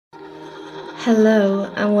Hello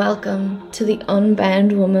and welcome to the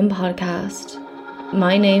Unbound Woman podcast.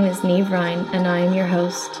 My name is Niamh Ryan and I am your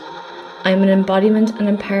host. I'm an embodiment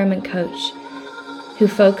and empowerment coach who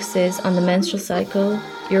focuses on the menstrual cycle,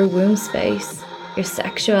 your womb space, your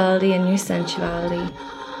sexuality and your sensuality.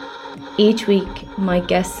 Each week, my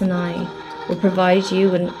guests and I will provide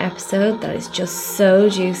you with an episode that is just so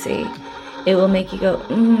juicy. It will make you go,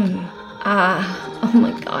 oh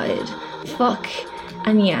my god, fuck,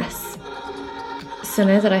 and yes. So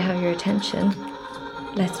now that I have your attention,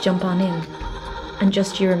 let's jump on in. And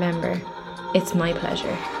just you remember, it's my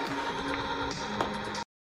pleasure.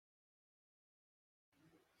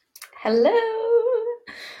 Hello!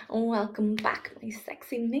 Welcome back, my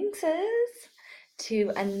sexy minxes,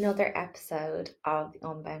 to another episode of the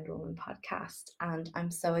Unbound Woman podcast. And I'm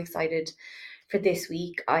so excited for this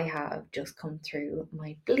week. I have just come through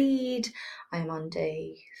my bleed. I'm on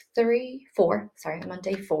day 4. I'm on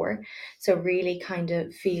day 4. So really kind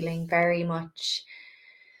of feeling very much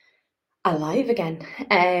alive again.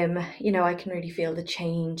 I can really feel the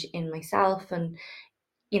change in myself, and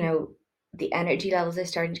the energy levels are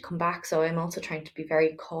starting to come back. So I'm also trying to be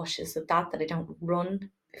very cautious of that I don't run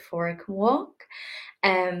before I can walk.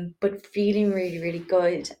 But feeling really, really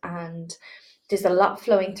good, and there's a lot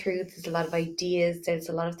flowing through. There's a lot of ideas. There's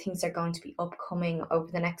a lot of things that are going to be upcoming over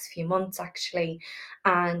the next few months, actually.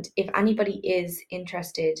 And if anybody is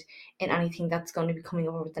interested in anything that's going to be coming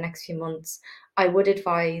up over the next few months, I would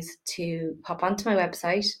advise to pop onto my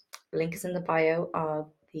website. Link is in the bio of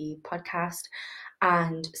the podcast,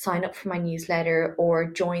 and sign up for my newsletter or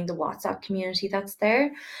join the WhatsApp community that's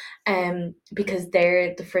there. Because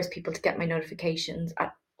they're the first people to get my notifications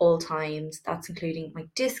at all times. That's including my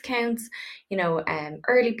discounts,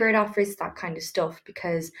 early bird offers, that kind of stuff,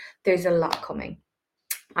 because there's a lot coming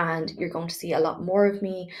and you're going to see a lot more of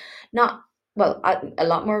me. A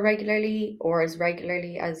lot more regularly, or as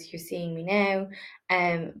regularly as you're seeing me now.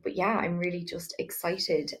 But yeah, I'm really just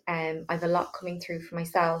excited. I've a lot coming through for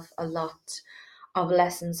myself. A lot of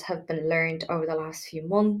lessons have been learned over the last few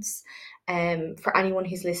months. For anyone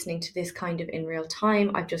who's listening to this kind of in real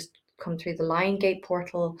time, I've just come through the Lion Gate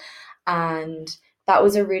portal, and that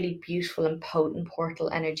was a really beautiful and potent portal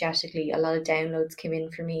energetically. A lot of downloads came in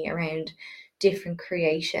for me around different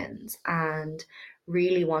creations and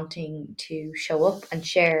really wanting to show up and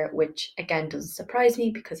share, which again doesn't surprise me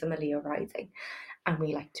because I'm a Leo rising and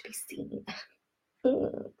we like to be seen.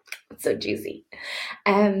 So juicy.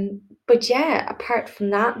 But yeah, apart from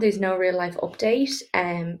that, there's no real life update.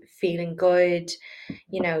 Feeling good,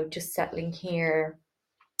 just settling here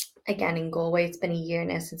again in Galway. It's been a year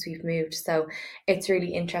now since we've moved, so it's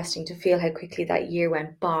really interesting to feel how quickly that year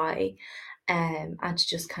went by, and to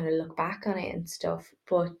just kind of look back on it and stuff.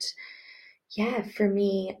 But yeah, for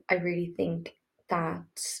me, I really think that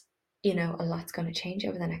a lot's going to change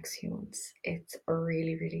over the next few months. It's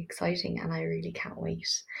really, really exciting, and I really can't wait.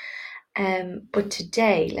 But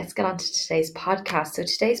today, let's get on to today's podcast. So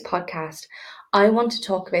today's podcast, I want to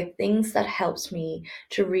talk about things that helped me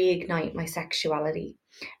to reignite my sexuality.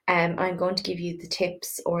 And I'm going to give you the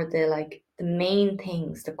tips, or the main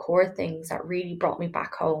things, the core things that really brought me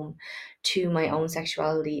back home to my own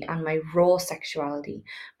sexuality and my raw sexuality,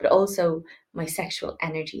 but also my sexual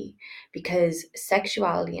energy, because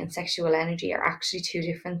sexuality and sexual energy are actually two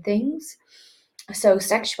different things. So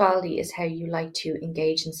sexuality is how you like to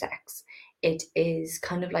engage in sex. It is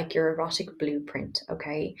kind of like your erotic blueprint,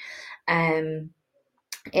 okay?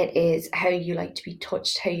 It is how you like to be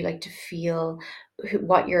touched, how you like to feel,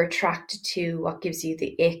 what you're attracted to, what gives you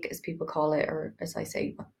the ick, as people call it, or as I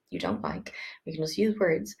say, what you don't like. We can just use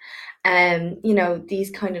words.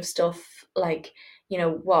 These kind of stuff, like,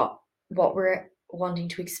 what we're wanting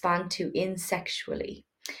to expand to in sexually.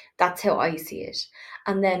 That's how I see it.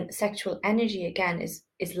 And then sexual energy, again, is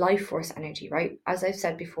life force energy, right? As I've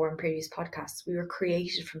said before in previous podcasts, we were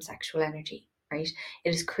created from sexual energy, right?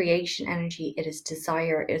 It is creation energy, it is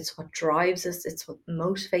desire, it's what drives us, it's what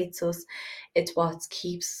motivates us, it's what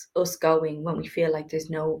keeps us going when we feel like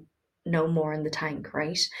there's no more in the tank,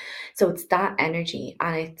 right? So it's that energy.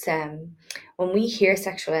 And it's when we hear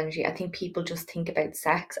sexual energy, I think people just think about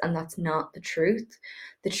sex, and that's not the truth.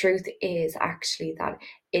 The truth is actually that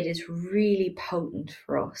it is really potent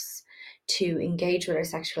for us to engage with our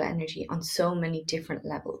sexual energy on so many different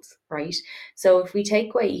levels, right? So if we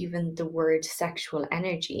take away even the word sexual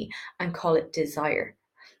energy and call it desire,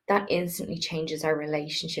 that instantly changes our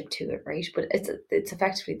relationship to it, right? But it's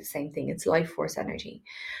effectively the same thing. It's life force energy.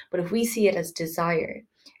 But if we see it as desire,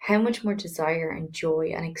 how much more desire and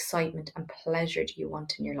joy and excitement and pleasure do you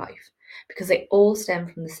want in your life? Because they all stem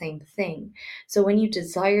from the same thing. So when you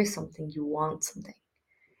desire something, you want something,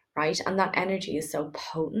 right? And that energy is so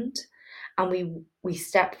potent. And we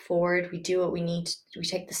step forward, we do what we need to, we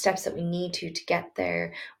take the steps that we need to get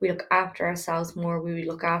there. We look after ourselves more. We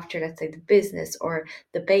look after, let's say, the business or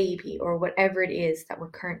the baby or whatever it is that we're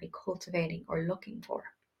currently cultivating or looking for.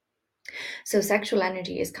 So sexual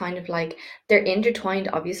energy is kind of like, they're intertwined,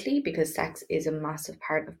 obviously, because sex is a massive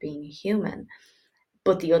part of being a human.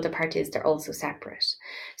 But the other part is they're also separate.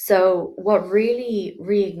 So what really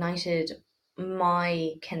reignited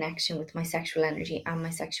my connection with my sexual energy and my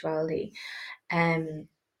sexuality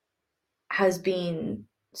has been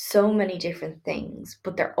so many different things,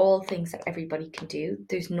 but they're all things that everybody can do.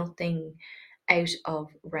 There's nothing out of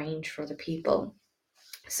range for the people.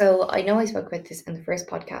 So I know I spoke about this in the first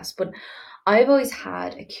podcast, but I've always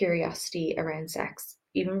had a curiosity around sex,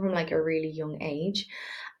 even from like a really young age.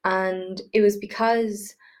 And it was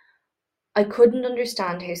because I couldn't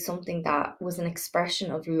understand how something that was an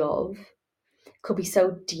expression of love could be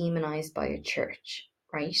so demonized by a church,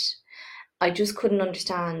 right? I just couldn't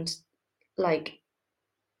understand, like,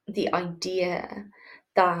 the idea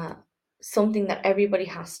that something that everybody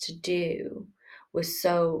has to do was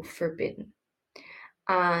so forbidden,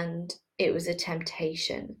 and it was a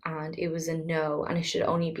temptation, and it was a no, and it should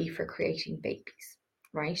only be for creating babies,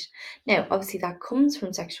 right? Now, obviously, that comes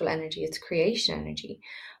from sexual energy, it's creation energy,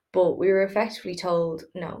 but we were effectively told,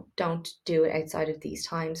 no, don't do it outside of these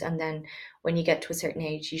times. And then when you get to a certain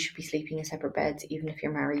age, you should be sleeping in separate beds, even if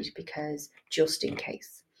you're married, because just in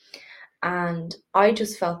case. And I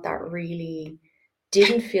just felt that really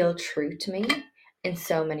didn't feel true to me in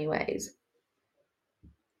so many ways.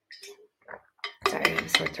 Sorry, I have a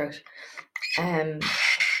sore throat.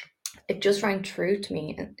 It just rang true to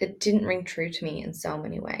me. It didn't ring true to me in so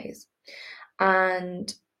many ways.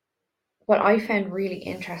 And what I found really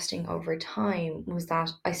interesting over time was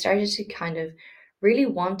that I started to kind of really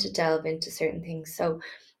want to delve into certain things. So,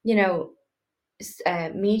 you know,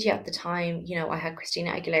 media at the time, I had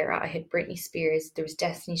Christina Aguilera, I had Britney Spears, there was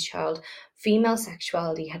Destiny's Child. Female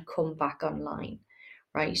sexuality had come back online,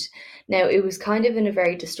 right? Now, it was kind of in a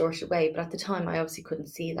very distorted way, but at the time, I obviously couldn't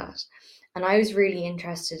see that. And I was really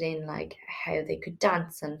interested in like how they could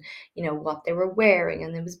dance and, what they were wearing.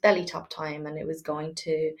 And there was belly top time and it was going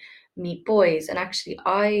to meet boys. And actually,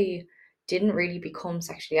 I didn't really become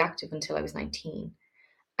sexually active until I was 19.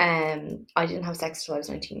 I didn't have sex till I was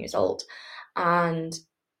 19 years old. And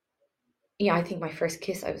yeah, I think my first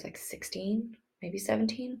kiss, I was like 16, maybe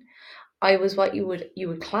 17. I was what you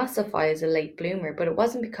would classify as a late bloomer, but it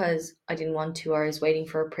wasn't because I didn't want to or I was waiting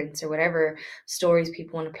for a prince or whatever stories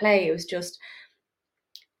people want to play. It was just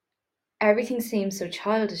everything seemed so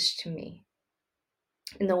childish to me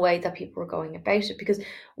in the way that people were going about it, because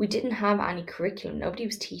we didn't have any curriculum. Nobody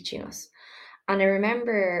was teaching us. And I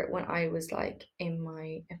remember when I was like in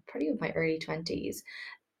probably my early 20s,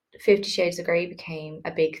 50 Shades of Grey became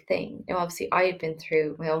a big thing. Now, obviously, I had been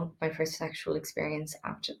through my first sexual experience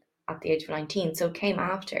at the age of 19, so it came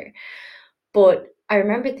after. But I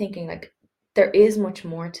remember thinking, like, there is much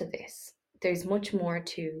more to this. There's much more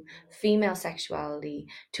to female sexuality,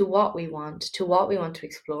 to what we want, to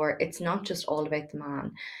explore. It's not just all about the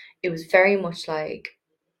man. It was very much like,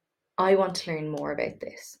 I want to learn more about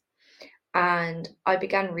this. And I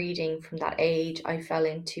began reading from that age. I fell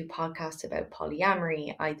into podcasts about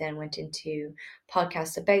polyamory. I then went into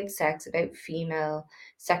podcasts about sex, about female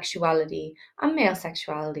sexuality and male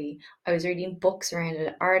sexuality. I was reading books around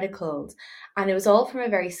it, articles, and it was all from a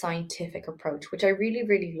very scientific approach, which I really,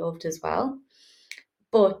 really loved as well.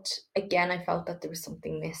 But again, I felt that there was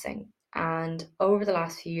something missing. And over the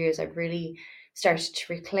last few years, I've really started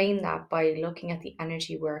to reclaim that by looking at the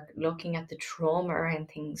energy work, looking at the trauma around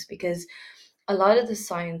things, because a lot of the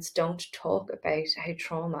science don't talk about how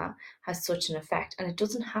trauma has such an effect, and it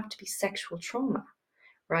doesn't have to be sexual trauma,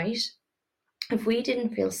 right? If we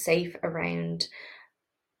didn't feel safe around,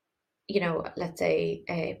 let's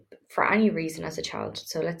say, for any reason as a child,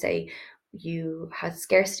 so let's say you had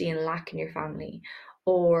scarcity and lack in your family,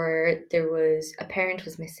 or there was a parent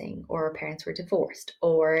was missing, or parents were divorced,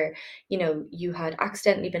 or you had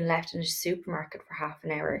accidentally been left in a supermarket for half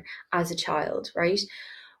an hour as a child, right?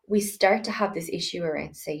 We start to have this issue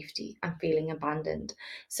around safety and feeling abandoned.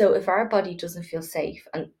 So if our body doesn't feel safe,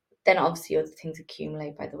 and then obviously other things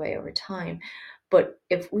accumulate, by the way, over time. But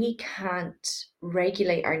if we can't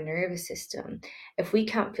regulate our nervous system, if we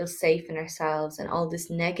can't feel safe in ourselves, and all this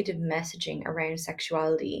negative messaging around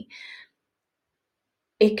sexuality,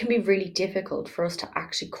 it can be really difficult for us to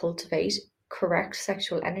actually cultivate correct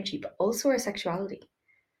sexual energy, but also our sexuality.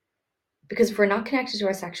 Because if we're not connected to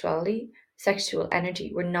our sexual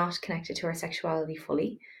energy, we're not connected to our sexuality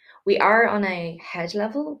fully. We are on a head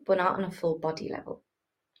level, but not on a full body level.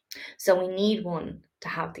 So we need one to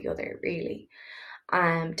have the other, really,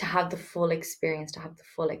 to have the full experience, to have the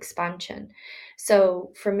full expansion.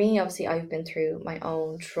 So for me, obviously, I've been through my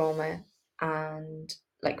own trauma, and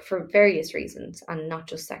like for various reasons, and not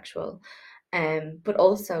just sexual, but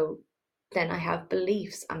also then I have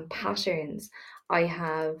beliefs and patterns. I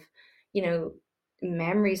have, you know,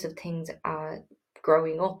 memories of things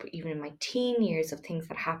growing up, even in my teen years, of things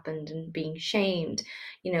that happened and being shamed,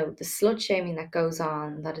 the slut shaming that goes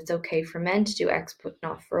on, that it's okay for men to do X but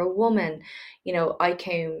not for a woman. I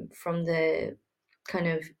came from the kind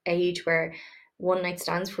of age where one night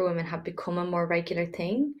stands for women have become a more regular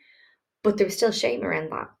thing, but there was still shame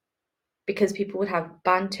around that because people would have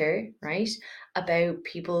banter, right, about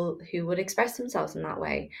people who would express themselves in that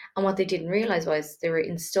way. And what they didn't realize was they were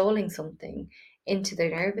installing something into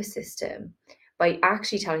their nervous system by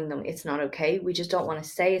actually telling them it's not okay. We just don't want to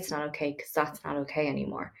say it's not okay because that's not okay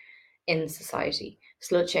anymore in society.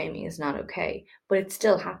 Slut shaming is not okay, but it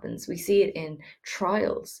still happens. We see it in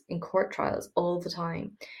trials, in court trials all the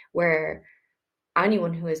time, where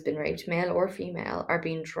anyone who has been raped, male or female, are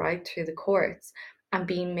being dragged through the courts and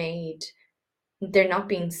being made, they're not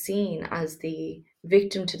being seen as the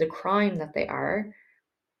victim to the crime that they are.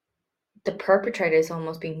 The perpetrator is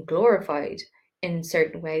almost being glorified in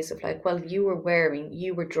certain ways of like, well, you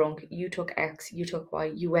were drunk, you took X, you took Y,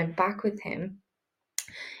 you went back with him.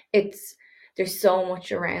 There's so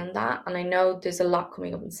much around that, and I know there's a lot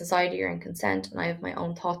coming up in society around consent, and I have my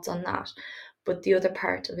own thoughts on that. But the other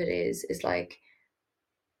part of it is like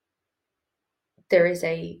there is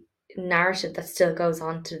a narrative that still goes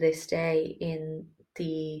on to this day in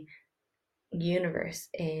the universe,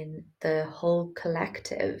 in the whole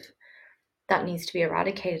collective, that needs to be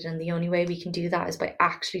eradicated, and the only way we can do that is by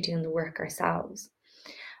actually doing the work ourselves.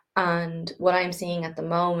 And what I'm seeing at the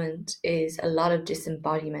moment is a lot of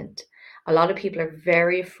disembodiment. A lot of people are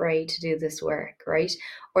very afraid to do this work, right?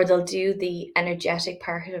 Or they'll do the energetic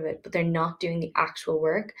part of it, but they're not doing the actual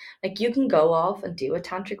work. Like, you can go off and do a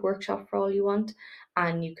tantric workshop for all you want,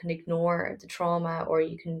 and you can ignore the trauma, or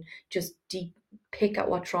you can just pick at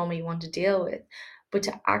what trauma you want to deal with. But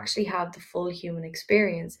to actually have the full human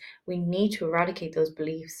experience, we need to eradicate those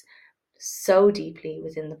beliefs so deeply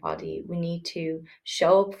within the body. We need to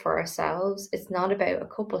show up for ourselves. It's not about a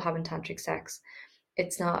couple having tantric sex.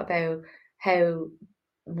 It's not about how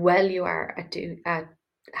well you are at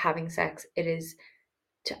having sex. It is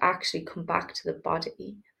to actually come back to the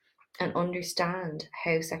body and understand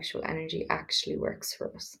how sexual energy actually works for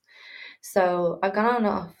us. So I've gone on and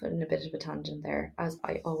off in a bit of a tangent there, as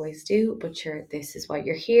I always do, but sure, this is why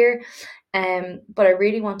you're here. But I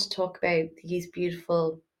really want to talk about these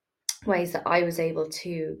beautiful ways that I was able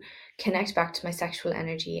to connect back to my sexual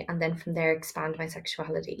energy, and then from there expand my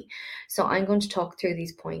sexuality. So I'm going to talk through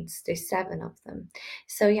these points. There's 7 of them.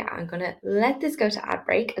 So yeah, I'm going to let this go to ad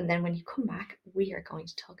break, and then when you come back, we are going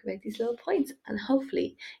to talk about these little points, and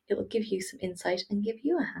hopefully it will give you some insight and give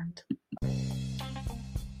you a hand.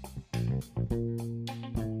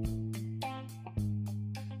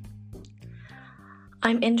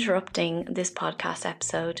 I'm interrupting this podcast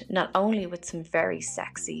episode not only with some very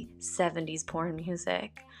sexy 70s porn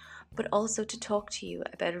music, but also to talk to you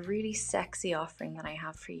about a really sexy offering that I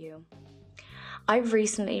have for you. I've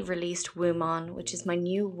recently released Woman, which is my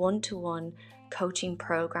new one-to-one coaching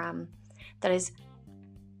program that is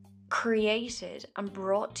created and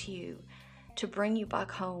brought to you to bring you back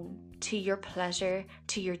home to your pleasure,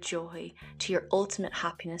 to your joy, to your ultimate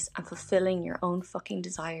happiness, and fulfilling your own fucking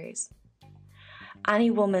desires.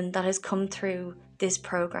 Any woman that has come through this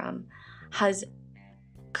program has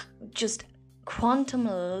just quantum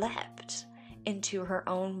leapt into her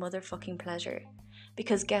own motherfucking pleasure.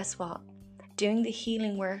 Because guess what? Doing the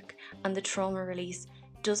healing work and the trauma release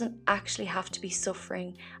doesn't actually have to be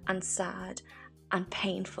suffering and sad and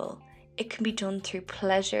painful. It can be done through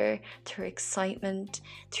pleasure, through excitement,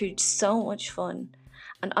 through so much fun.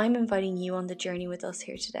 And I'm inviting you on the journey with us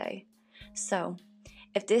here today. So,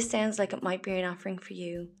 if this sounds like it might be an offering for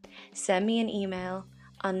you, send me an email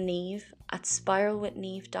on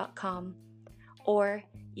neve@spiralwithneve.com, or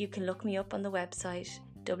you can look me up on the website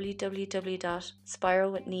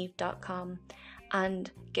www.spiralwithneve.com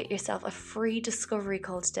and get yourself a free discovery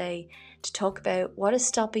call today to talk about what is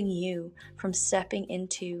stopping you from stepping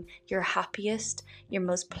into your happiest, your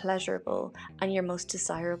most pleasurable, and your most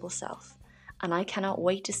desirable self. And I cannot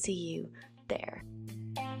wait to see you there.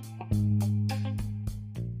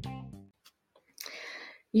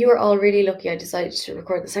 You are all really lucky I decided to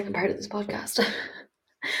record the second part of this podcast.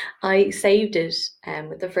 I saved it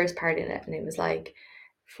with the first part in it, and it was like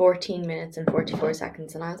 14 minutes and 44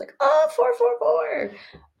 seconds. And I was like, oh, 444.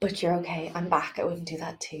 But you're okay. I'm back. I wouldn't do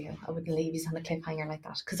that to you. I wouldn't leave you on a cliffhanger like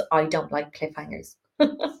that because I don't like cliffhangers.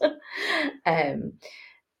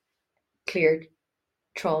 Clear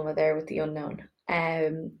trauma there with the unknown.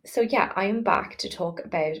 So yeah, I'm back to talk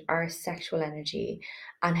about our sexual energy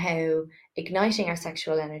and how igniting our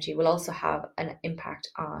sexual energy will also have an impact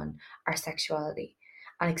on our sexuality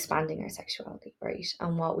and expanding our sexuality, right?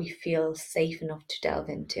 And what we feel safe enough to delve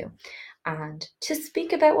into and to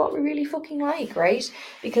speak about what we really fucking like, right?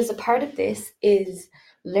 Because a part of this is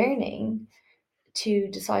learning to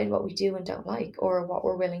decide what we do and don't like or what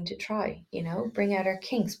we're willing to try, bring out our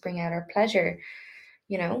kinks, bring out our pleasure,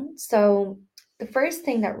 So the first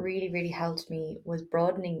thing that really, really helped me was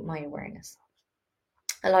broadening my awareness.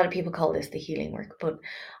 A lot of people call this the healing work, but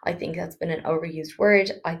I think that's been an overused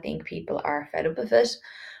word. I think people are fed up with it.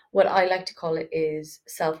 What I like to call it is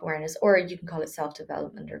self-awareness, or you can call it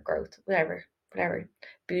self-development or growth, whatever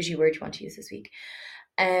bougie word you want to use this week.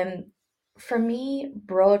 For me,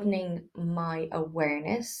 broadening my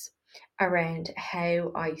awareness around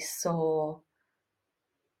how I saw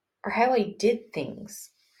or how I did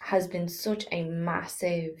things has been such a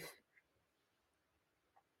massive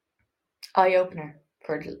eye-opener,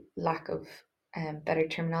 for lack of better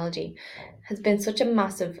terminology, has been such a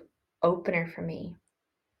massive opener for me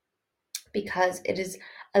because it has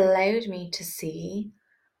allowed me to see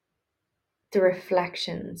the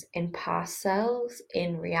reflections in past selves,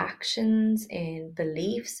 in reactions, in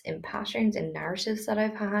beliefs, in patterns, in narratives that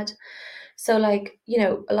I've had. So, like,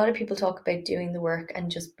 a lot of people talk about doing the work and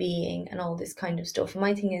just being and all this kind of stuff. And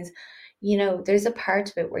my thing is, there's a part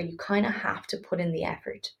of it where you kind of have to put in the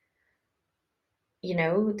effort.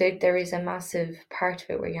 There is a massive part of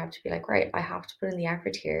it where you have to be like, right, I have to put in the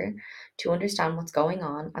effort here to understand what's going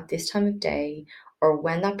on at this time of day, or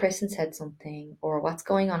when that person said something, or what's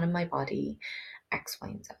going on in my body, X, Y,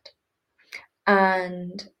 and Z.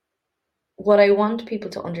 And what I want people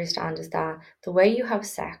to understand is that the way you have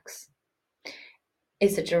sex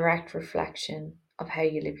is a direct reflection of how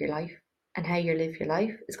you live your life. And how you live your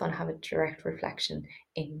life is going to have a direct reflection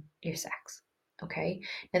in your sex. Okay.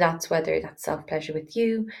 Now that's whether that's self-pleasure with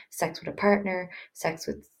you, sex with a partner, sex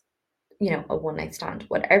with, a one-night stand,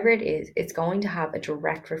 whatever it is, it's going to have a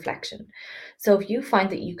direct reflection. So if you find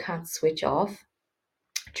that you can't switch off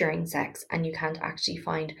during sex and you can't actually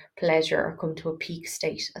find pleasure or come to a peak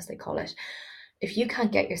state, as they call it, if you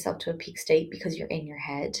can't get yourself to a peak state because you're in your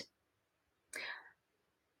head,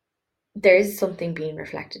 there's something being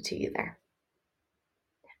reflected to you there.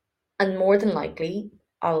 And more than likely,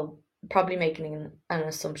 I'll probably make an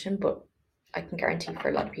assumption, but I can guarantee for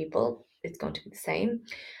a lot of people, it's going to be the same.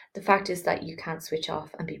 The fact is that you can't switch off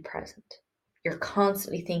and be present. You're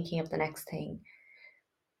constantly thinking of the next thing,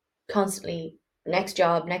 constantly next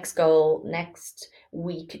job, next goal, next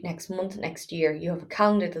week, next month, next year. You have a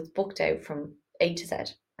calendar that's booked out from A to Z,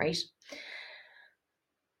 right?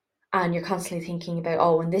 And you're constantly thinking about,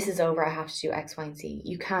 oh, when this is over, I have to do X, Y, and Z.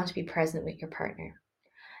 You can't be present with your partner.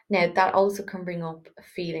 Now, that also can bring up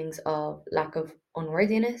feelings of lack of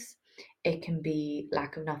unworthiness. It can be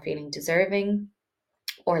lack of not feeling deserving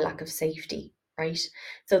or lack of safety, right?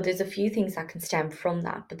 So there's a few things that can stem from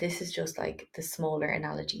that, but this is just like the smaller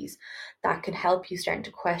analogies that can help you start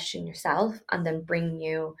to question yourself and then bring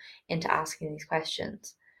you into asking these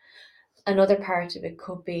questions. Another part of it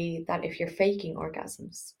could be that if you're faking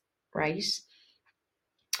orgasms, right?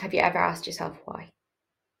 Have you ever asked yourself why?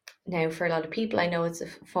 Now, for a lot of people, I know it's a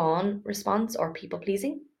fawn response or people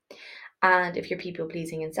pleasing. And if you're people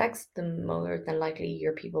pleasing in sex, then more than likely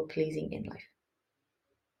you're people pleasing in life.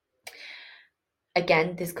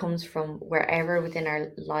 Again, this comes from wherever within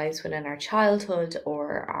our lives, within our childhood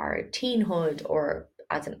or our teenhood or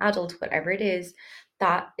as an adult, whatever it is,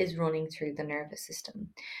 that is running through the nervous system.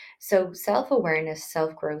 So self-awareness,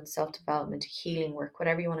 self-growth, self-development, healing work,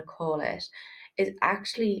 whatever you want to call it, is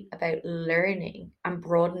actually about learning and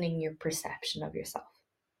broadening your perception of yourself.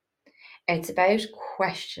 It's about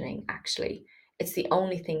questioning, actually. It's the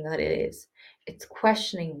only thing that it is. It's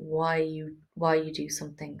questioning why you do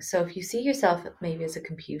something. So if you see yourself maybe as a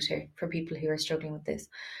computer, for people who are struggling with this,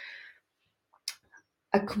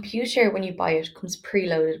 a computer, when you buy it, comes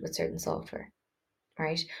preloaded with certain software,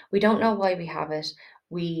 right? We don't know why we have it.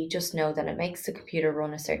 We just know that it makes the computer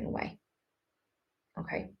run a certain way.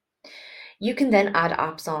 Okay. You can then add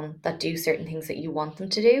apps on that do certain things that you want them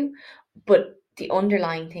to do, but the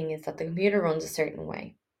underlying thing is that the computer runs a certain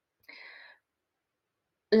way.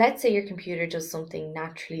 Let's say your computer does something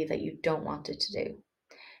naturally that you don't want it to do.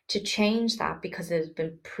 To change that, because it has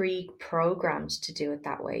been pre-programmed to do it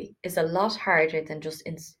that way, is a lot harder than just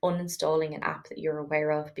uninstalling an app that you're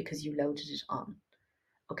aware of because you loaded it on,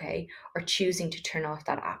 okay? Or choosing to turn off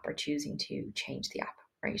that app or choosing to change the app,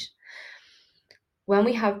 right? When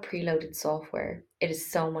we have preloaded software, it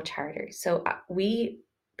is so much harder. So we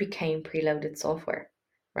became preloaded software,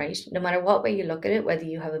 right? No matter what way you look at it, whether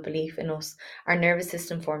you have a belief in us, our nervous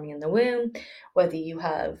system forming in the womb, whether you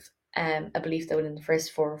have a belief that within the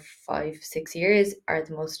first 4, 5, 6 years are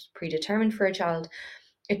the most predetermined for a child,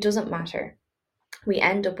 it doesn't matter. We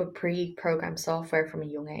end up with pre-programmed software from a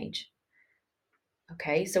young age.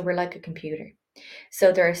 Okay, so we're like a computer.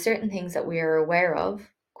 So there are certain things that we are aware of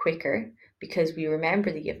quicker because we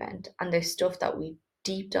remember the event, and there's stuff that we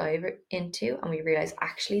deep dive into and we realize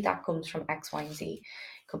actually that comes from X, Y, and Z.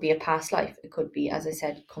 It could be a past life. It could be, as I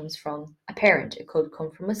said, it comes from a parent. It could come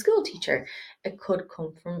from a school teacher. It could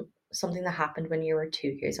come from something that happened when you were 2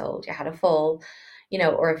 years old. You had a fall,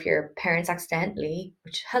 or if your parents accidentally,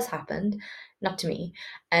 which has happened, not to me,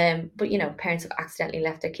 but parents have accidentally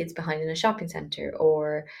left their kids behind in a shopping center,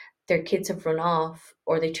 or their kids have run off,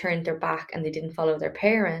 or they turned their back and they didn't follow their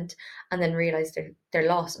parent and then realize they're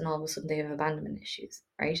lost, and all of a sudden they have abandonment issues,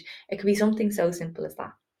 right? It could be something so simple as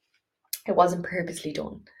that. It wasn't purposely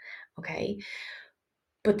done, okay?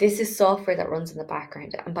 But this is software that runs in the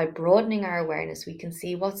background, and by broadening our awareness, we can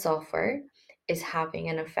see what software is having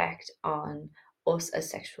an effect on us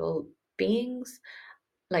as sexual beings.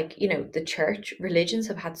 Like, the church, religions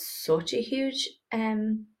have had such a huge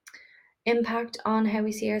impact on how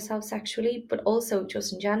we see ourselves sexually, but also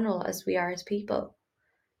just in general as we are as people.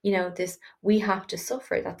 This we have to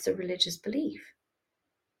suffer, that's a religious belief.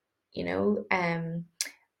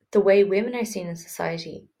 The way women are seen in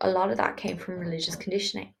society, a lot of that came from religious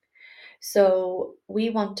conditioning. So we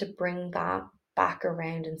want to bring that back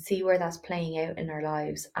around and see where that's playing out in our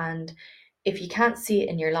lives. And if you can't see it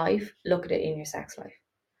in your life, look at it in your sex life.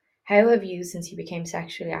 How have you, since you became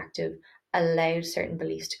sexually active, allowed certain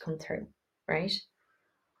beliefs to come through, right?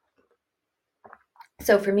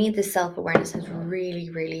 So for me, this self-awareness has really,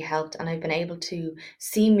 really helped, and I've been able to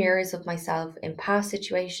see mirrors of myself in past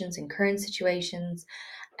situations, in current situations.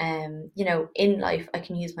 In life, I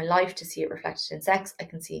can use my life to see it reflected in sex. I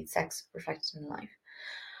can see sex reflected in life.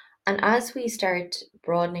 And as we start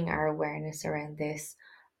broadening our awareness around this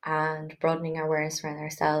and broadening our awareness around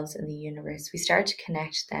ourselves and the universe, we start to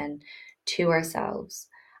connect then to ourselves.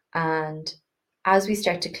 And as we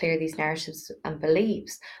start to clear these narratives and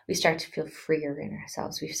beliefs, we start to feel freer in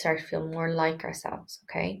ourselves. We start to feel more like ourselves,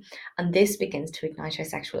 okay? And this begins to ignite our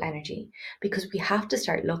sexual energy, because we have to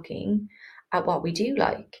start looking at what we do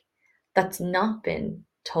like. That's not been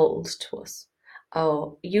told to us.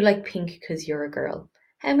 Oh, you like pink because you're a girl.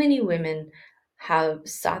 How many women have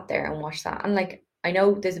sat there and watched that? And like, I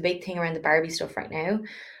know there's a big thing around the Barbie stuff right now,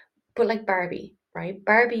 but like Barbie, right?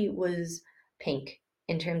 Barbie was pink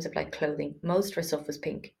in terms of like clothing. Most of her stuff was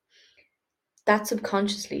pink. That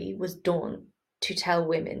subconsciously was done to tell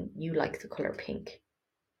women you like the color pink,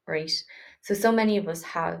 right? So many of us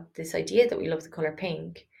have this idea that we love the color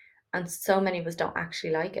pink, and so many of us don't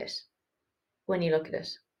actually like it when you look at it.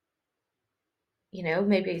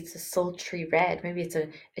 Maybe it's a sultry red, maybe it's a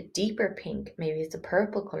deeper pink, maybe it's a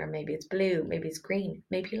purple color, maybe it's blue, maybe it's green,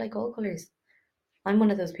 maybe you like all colors. I'm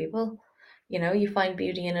one of those people. You find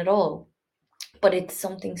beauty in it all. But it's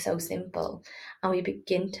something so simple, and we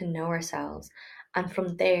begin to know ourselves. And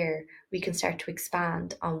from there, we can start to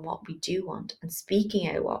expand on what we do want and speaking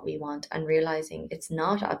out what we want, and realizing it's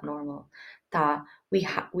not abnormal, that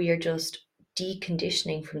we are just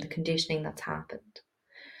deconditioning from the conditioning that's happened.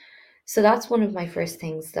 So that's one of my first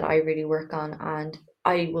things that I really work on, and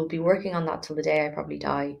I will be working on that till the day I probably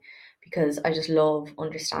die, because I just love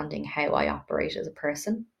understanding how I operate as a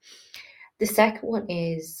person. The second one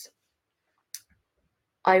is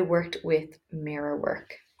I worked with mirror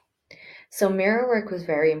work. So mirror work was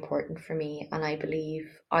very important for me, and I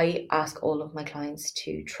believe I ask all of my clients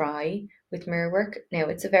to try with mirror work. Now,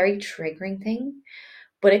 it's a very triggering thing,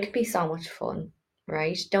 but it can be so much fun,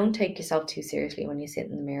 right? Don't take yourself too seriously when you sit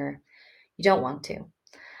in the mirror. You don't want to.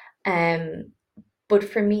 Um, but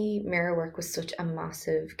for me, mirror work was such a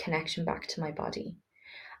massive connection back to my body.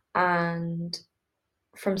 And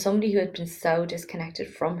from somebody who had been so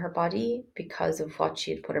disconnected from her body because of what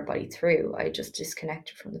she had put her body through, I just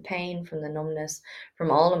disconnected from the pain, from the numbness,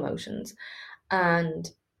 from all emotions. And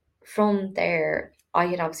from there, I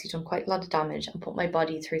had obviously done quite a lot of damage and put my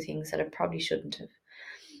body through things that I probably shouldn't have.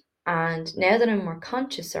 And now that I'm more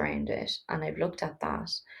conscious around it and I've looked at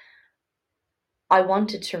that, I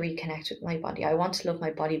wanted to reconnect with my body. I want to love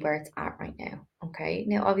my body where it's at right now. Okay.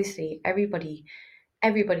 Now, obviously, everybody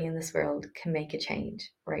everybody in this world can make a change,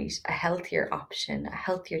 right? A healthier option, a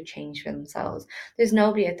healthier change for themselves. There's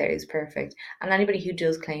nobody out there who's perfect. And anybody who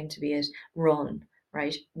does claim to be it, run,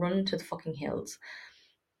 right? Run to the fucking hills.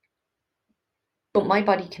 But my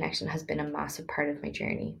body connection has been a massive part of my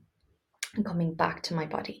journey and coming back to my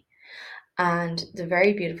body. And the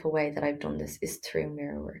very beautiful way that I've done this is through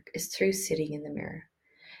mirror work, is through sitting in the mirror.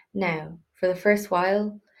 Now, for the first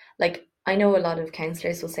while, like I know a lot of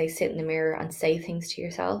counselors will say sit in the mirror and say things to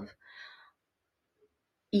yourself.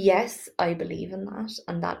 Yes, I believe in that,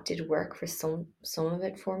 and that did work for some of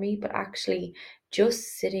it for me, but actually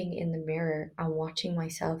just sitting in the mirror and watching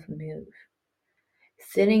myself move.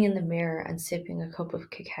 Sitting in the mirror and sipping a cup of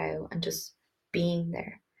cacao and just being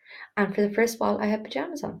there. And for the first while I had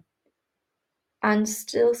pajamas on. And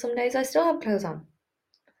still some days I still have clothes on.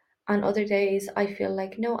 And other days I feel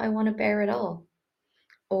like no, I want to bear it all.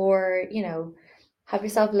 Or, have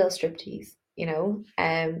yourself a little striptease,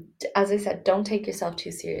 as I said, don't take yourself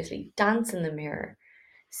too seriously. Dance in the mirror,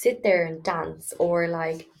 sit there and dance, or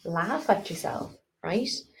like laugh at yourself, right?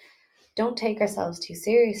 Don't take ourselves too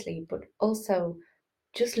seriously, but also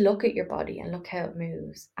just look at your body and look how it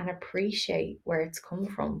moves and appreciate where it's come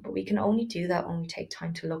from. But we can only do that when we take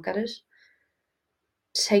time to look at it,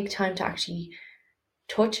 take time to actually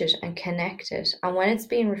touch it and connect it. And when it's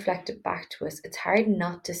being reflected back to us, it's hard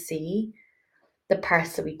not to see the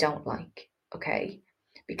parts that we don't like, okay?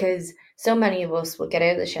 Because so many of us will get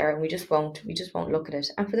out of the shower and we just won't look at it.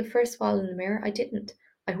 And for the first while in the mirror,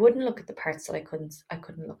 I wouldn't look at the parts that I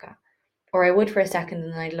couldn't look at. Or I would for a second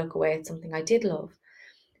and then I'd look away at something I did love.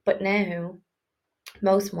 But now,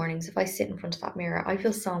 most mornings, if I sit in front of that mirror, I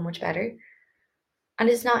feel so much better. And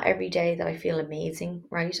it's not every day that I feel amazing,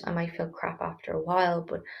 right? I might feel crap after a while,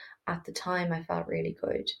 but at the time I felt really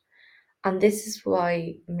good. And this is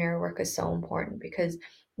why mirror work is so important, because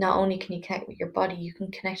not only can you connect with your body, you can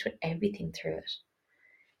connect with everything through it.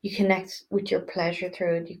 You connect with your pleasure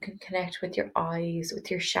through it. You can connect with your eyes, with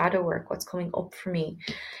your shadow work, what's coming up for me.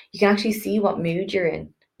 You can actually see what mood you're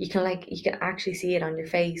in. You can actually see it on your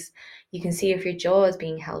face. You can see if your jaw is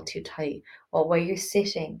being held too tight, or where you're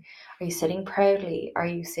sitting. Are you sitting proudly? Are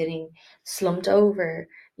you sitting slumped over?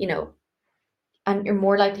 And you're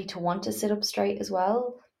more likely to want to sit up straight as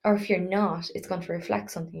well. Or if you're not, it's going to reflect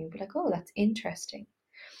something. You'll be like, oh, that's interesting.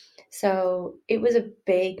 So it was a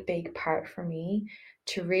big, big part for me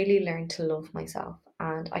to really learn to love myself.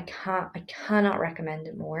 And I cannot recommend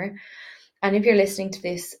it more. And if you're listening to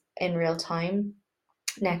this in real time,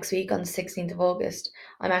 next week on the 16th of August,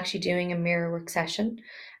 I'm actually doing a mirror work session.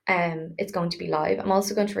 It's going to be live. I'm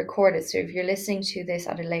also going to record it. So if you're listening to this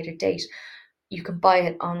at a later date, you can buy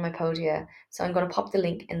it on my Podia. So I'm going to pop the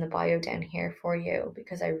link in the bio down here for you,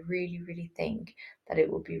 because I really, really think that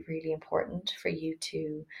it will be really important for you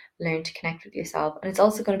to learn to connect with yourself. And it's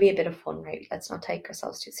also going to be a bit of fun, right? Let's not take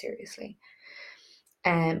ourselves too seriously.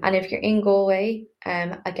 And if you're in Galway,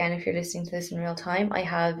 again, if you're listening to this in real time, I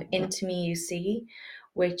have Into Me You See,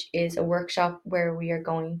 which is a workshop where we are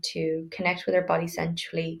going to connect with our body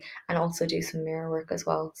sensually and also do some mirror work as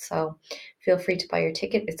well. So feel free to buy your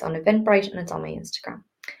ticket. It's on Eventbrite and it's on my Instagram.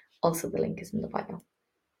 Also, the link is in the bio.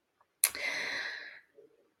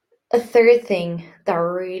 A third thing that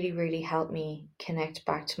really, really helped me connect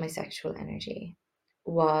back to my sexual energy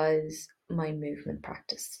was my movement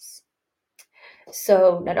practices.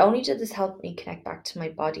 So not only did this help me connect back to my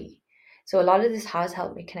body, so a lot of this has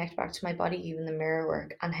helped me connect back to my body, even the mirror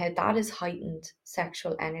work, and how that has heightened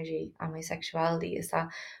sexual energy and my sexuality is that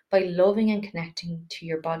by loving and connecting to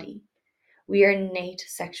your body, we are innate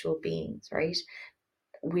sexual beings, right?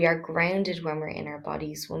 We are grounded when we're in our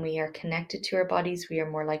bodies. When we are connected to our bodies, we are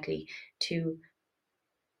more likely to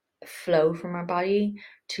flow from our body,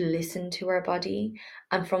 to listen to our body.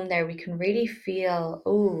 And from there, we can really feel,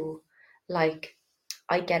 oh, like,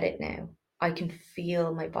 I get it now. I can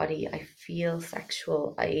feel my body. I feel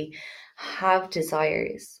sexual. I have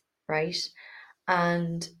desires, right?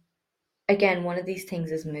 And again, one of these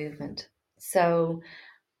things is movement. So,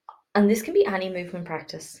 and this can be any movement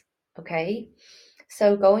practice, okay?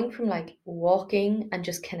 So going from like walking and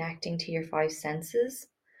just connecting to your five senses,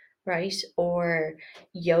 right? Or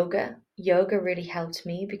yoga. Yoga really helped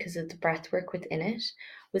me because of the breath work within it.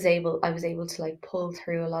 I was able to like pull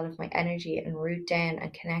through a lot of my energy and root down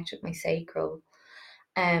and connect with my sacral,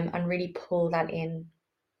 and really pull that in.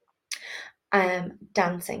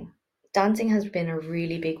 Dancing. Dancing has been a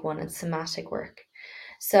really big one, and somatic work.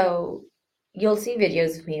 So you'll see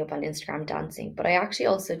videos of me up on Instagram dancing, but I actually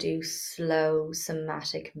also do slow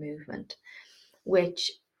somatic movement, which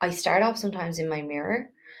I start off sometimes in my mirror,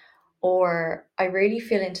 Or I really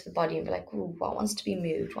feel into the body and be like, ooh, what wants to be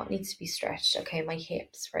moved? What needs to be stretched? Okay, my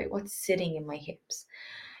hips, right? What's sitting in my hips?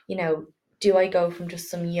 You know, do I go from just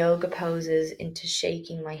some yoga poses into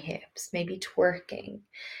shaking my hips, maybe twerking?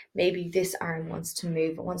 Maybe this arm wants to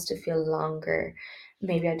move, it wants to feel longer.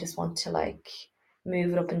 Maybe I just want to like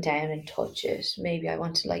move it up and down and touch it. Maybe I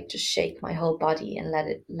want to like just shake my whole body and let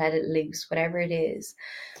it loose, whatever it is.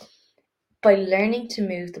 By learning to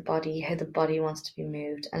move the body how the body wants to be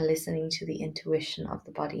moved and listening to the intuition of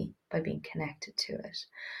the body by being connected to it,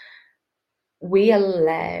 we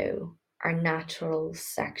allow our natural,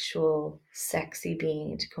 sexual, sexy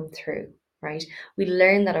being to come through, right? We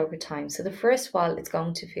learn that over time. So the first while it's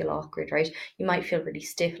going to feel awkward, right? You might feel really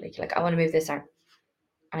stiff, like I want to move this arm,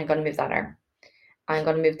 and I'm going to move that arm, and I'm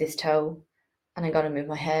going to move this toe, and I'm going to move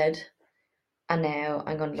my head, and now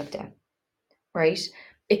I'm going to look down, right?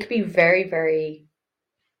 It could be very, very,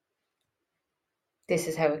 this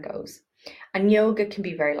is how it goes. And yoga can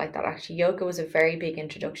be very like that. Actually, yoga was a very big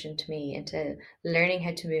introduction to me into learning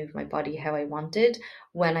how to move my body how I wanted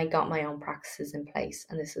when I got my own practices in place.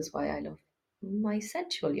 And this is why I love my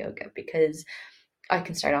sensual yoga, because I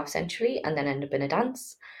can start off sensually and then end up in a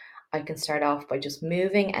dance. I can start off by just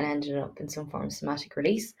moving and ending up in some form of somatic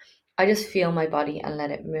release. I just feel my body and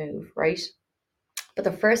let it move, right? But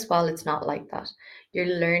the first while it's not like that. You're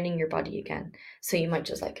learning your body again. So you might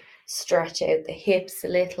just like stretch out the hips a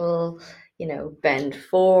little, bend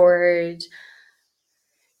forward,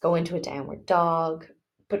 go into a downward dog.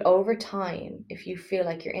 But over time, if you feel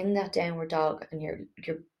like you're in that downward dog and your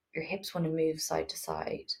hips want to move side to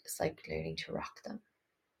side, it's like learning to rock them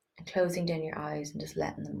and closing down your eyes and just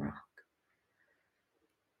letting them rock.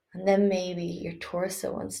 And then maybe your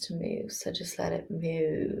torso wants to move, so just let it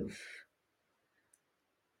move.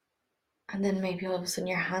 And then maybe all of a sudden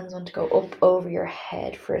your hands want to go up over your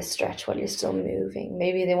head for a stretch while you're still moving.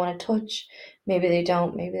 Maybe they want to touch, maybe they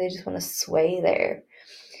don't, maybe they just want to sway there.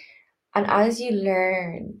 And as you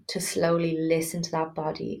learn to slowly listen to that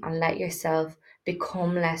body and let yourself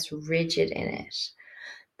become less rigid in it,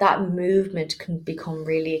 that movement can become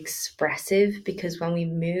really expressive, because when we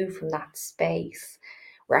move from that space,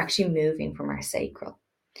 we're actually moving from our sacral.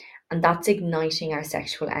 And that's igniting our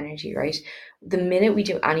sexual energy, right? The minute we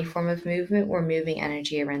do any form of movement, we're moving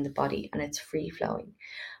energy around the body and it's free flowing.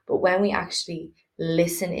 But when we actually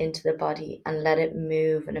listen into the body and let it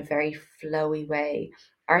move in a very flowy way,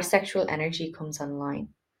 our sexual energy comes online.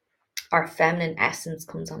 Our feminine essence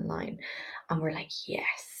comes online. And we're like,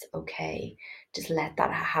 yes, okay, just let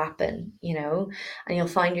that happen, And you'll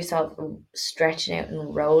find yourself stretching out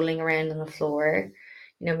and rolling around on the floor,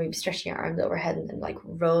 maybe stretching your arms overhead and then like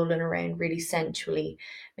rolling around really sensually.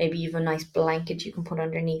 Maybe you have a nice blanket you can put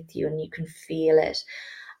underneath you and you can feel it.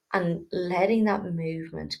 And letting that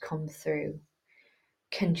movement come through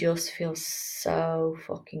can just feel so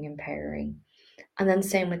fucking empowering. And then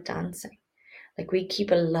same with dancing. Like we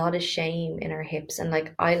keep a lot of shame in our hips. And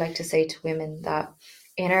like I like to say to women that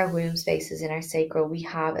in our womb spaces, in our sacral, we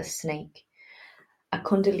have a snake, a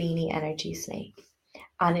Kundalini energy snake,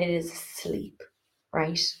 and it is asleep,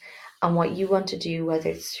 right? And what you want to do, whether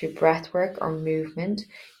it's through breath work or movement,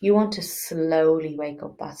 you want to slowly wake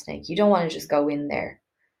up that snake. You don't want to just go in there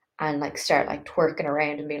and like start like twerking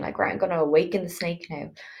around and being like, right, I'm going to awaken the snake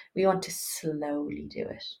now. We want to slowly do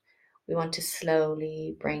it. We want to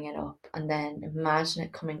slowly bring it up and then imagine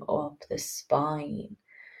it coming up the spine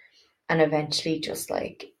and eventually just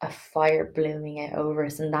like a fire blooming out over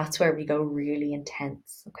us. And that's where we go really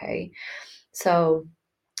intense. Okay. So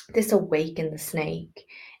this awaken the snake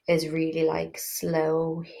is really like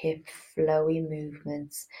slow, hip, flowy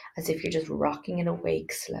movements, as if you're just rocking it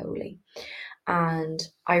awake slowly. And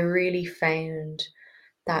I really found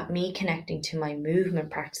that me connecting to my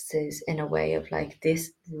movement practices in a way of like,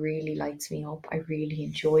 this really lights me up, I really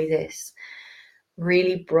enjoy this,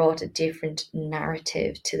 really brought a different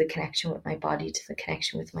narrative to the connection with my body, to the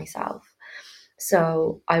connection with myself.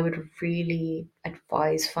 So I would really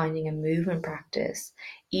advise finding a movement practice,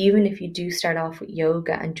 even if you do start off with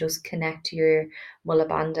yoga and just connect to your Mula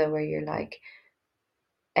Bandha, where you're like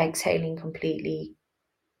exhaling completely,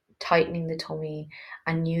 tightening the tummy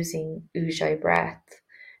and using Ujjayi breath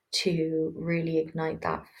to really ignite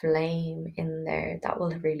that flame in there. That will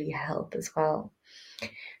really help as well.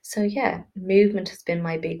 So yeah, movement has been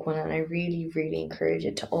my big one, and I really, really encourage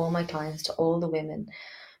it to all my clients, to all the women,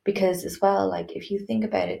 because as well, like if you think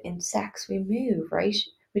about it, in sex we move, right?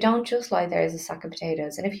 We don't just lie there as a sack of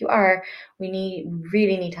potatoes. And if you are, we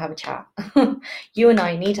really need to have a chat. You and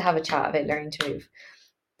I need to have a chat about learning to move.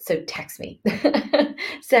 So text me,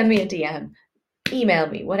 send me a DM, email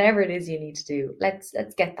me, whatever it is you need to do. Let's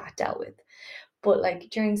get that dealt with. But like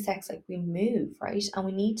during sex, like we move, right? And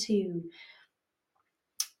we need to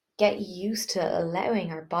get used to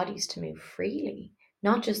allowing our bodies to move freely,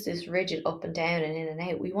 not just this rigid up and down and in and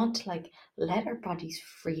out. We want to like let our bodies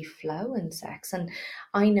free flow in sex. And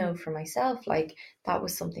I know for myself, like that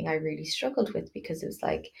was something I really struggled with, because it was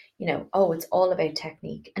like, oh, it's all about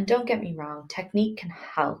technique. And don't get me wrong, technique can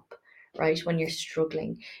help, right? When you're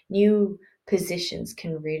struggling, new positions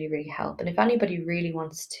can really, really help. And if anybody really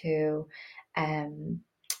wants to,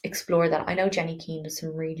 explore that, I know Jenny Keane does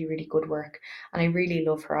some really, really good work, and I really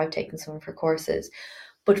love her. I've taken some of her courses.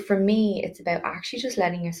 But for me, it's about actually just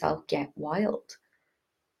letting yourself get wild.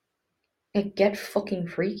 Like, get fucking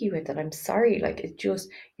freaky with it. I'm sorry. Like,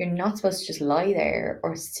 you're not supposed to just lie there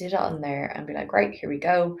or sit on there and be like, right, here we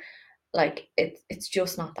go. Like, it's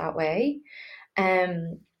just not that way.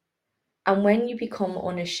 Um, and when you become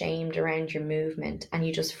unashamed around your movement and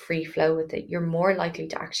you just free flow with it, you're more likely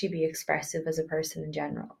to actually be expressive as a person in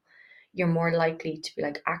general. You're more likely to be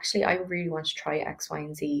like, actually, I really want to try X, Y,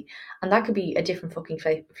 and Z. And that could be a different fucking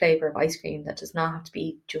flavor of ice cream that does not have to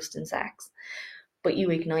be just in sex, but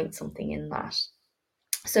you ignite something in that.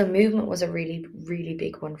 So movement was a really, really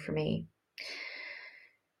big one for me.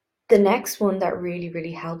 The next one that really,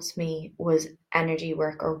 really helps me was energy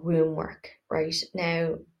work or womb work, right?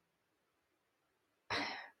 Now,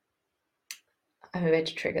 I'm about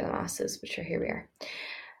to trigger the masses, but sure, here we are.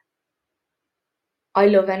 I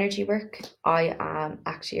love energy work. I am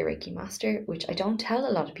actually a Reiki master, which I don't tell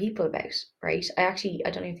a lot of people about, right? I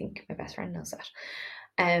don't even think my best friend knows that.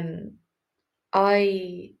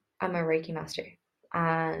 I am a Reiki master,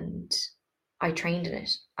 and I trained in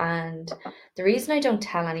it. And the reason I don't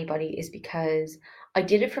tell anybody is because I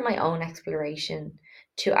did it for my own exploration,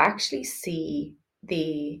 to actually see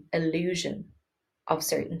the illusion of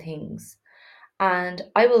certain things. And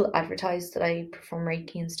I will advertise that I perform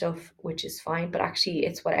Reiki and stuff, which is fine, but actually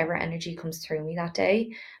it's whatever energy comes through me that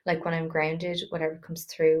day. Like when I'm grounded, whatever comes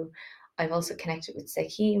through. I've also connected with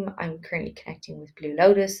Sahim. I'm currently connecting with Blue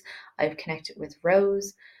Lotus. I've connected with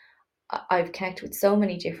Rose. I've connected with so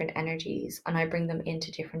many different energies, and I bring them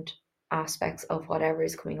into different aspects of whatever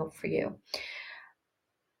is coming up for you.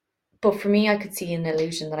 But for me, I could see an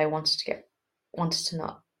illusion that I wanted to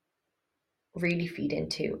not really feed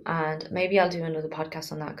into. And maybe I'll do another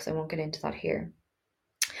podcast on that, because I won't get into that here.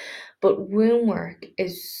 But womb work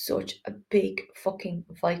is such a big fucking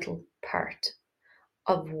vital part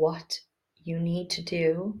of what you need to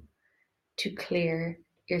do to clear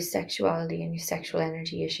your sexuality and your sexual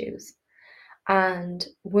energy issues. And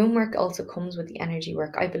womb work also comes with the energy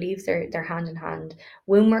work. I believe they're hand in hand.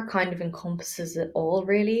 Womb work kind of encompasses it all,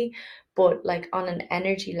 really, but like on an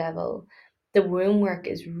energy level, the womb work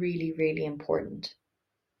is really, really important,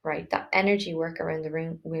 right? That energy work around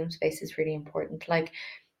the womb space is really important. Like,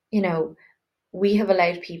 we have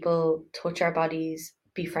allowed people touch our bodies,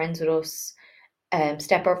 be friends with us,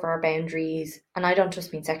 step over our boundaries. And I don't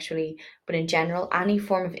just mean sexually, but in general, any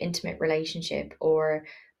form of intimate relationship or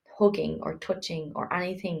hugging or touching or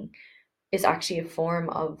anything is actually a form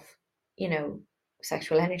of,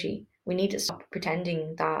 sexual energy. We need to stop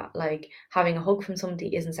pretending that like having a hug from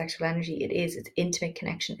somebody isn't sexual energy. It is. It's intimate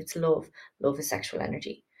connection. It's love. Love is sexual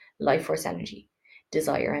energy, life force energy,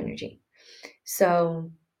 desire energy.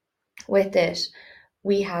 So with it,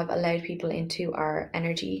 we have allowed people into our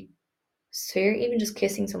energy sphere. Even just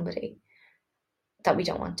kissing somebody that we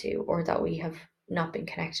don't want to, or that we have not been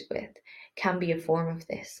connected with, can be a form of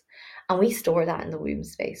this. And we store that in the womb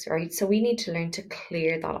space, right? So we need to learn to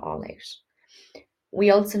clear that all out.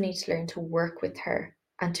 We also need to learn to work with her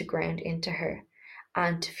and to ground into her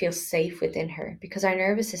and to feel safe within her, because our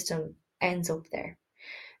nervous system ends up there.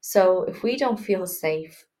 So if we don't feel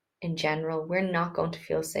safe in general, we're not going to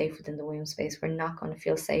feel safe within the womb space. We're not going to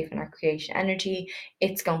feel safe in our creation energy.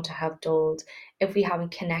 It's going to have dulled. If we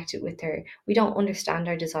haven't connected with her, we don't understand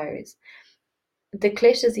our desires. The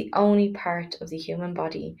clit is the only part of the human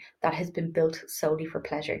body that has been built solely for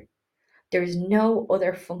pleasure. There is no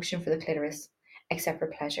other function for the clitoris except for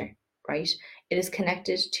pleasure, right? It is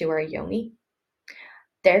connected to our yoni.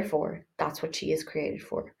 Therefore, that's what she is created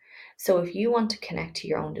for. So if you want to connect to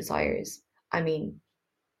your own desires, I mean,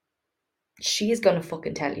 she is going to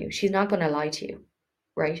fucking tell you. She's not going to lie to you,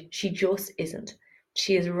 right? She just isn't.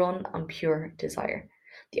 She is run on pure desire.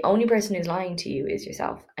 The only person who's lying to you is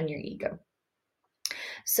yourself and your ego.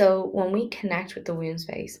 So when we connect with the womb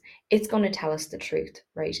space, it's going to tell us the truth,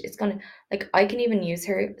 right? It's going to, like, I can even use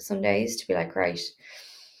her some days to be like, right,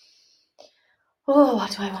 oh,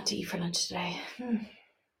 what do I want to eat for lunch today? Oh,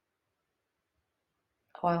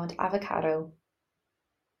 I want avocado.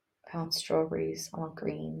 I want strawberries. I want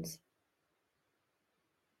greens.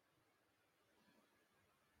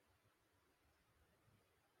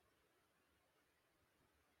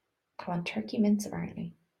 I want turkey mince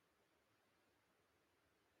apparently.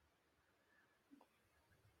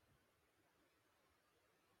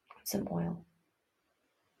 Some oil.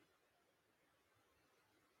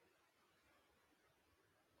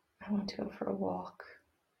 I want to go for a walk.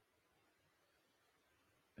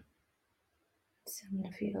 Sit in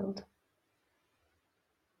the field.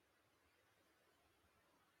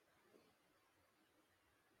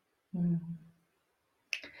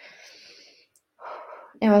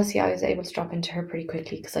 Now, obviously, I was able to drop into her pretty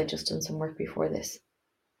quickly because I'd just done some work before this.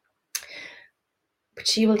 But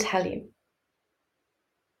she will tell you.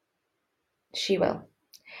 She will.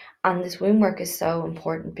 And this womb work is so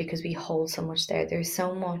important because we hold so much there. There's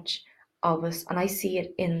so much of us, and I see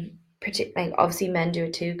it in like obviously men do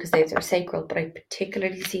it too because they're sacral, but I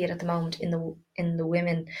particularly see it at the moment in the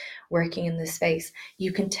women working in this space.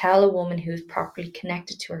 You can tell a woman who's properly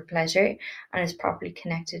connected to her pleasure and is properly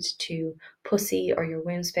connected to pussy or your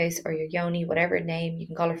womb space or your yoni, whatever name you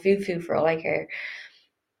can call her, foo for all I care.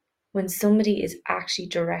 When somebody is actually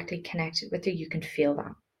directly connected with her, you can feel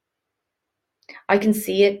that. I can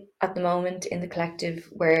see it at the moment in the collective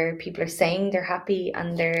where people are saying they're happy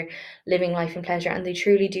and they're living life in pleasure and they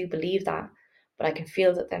truly do believe that, but I can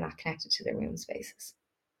feel that they're not connected to their womb spaces.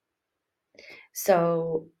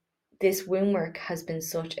 So this womb work has been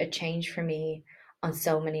such a change for me on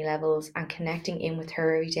so many levels, and connecting in with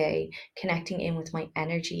her every day, connecting in with my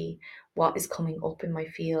energy, what is coming up in my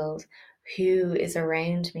field, who is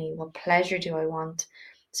around me, what pleasure do I want,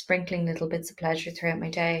 sprinkling little bits of pleasure throughout my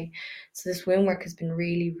day. So this womb work has been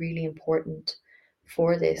really, really important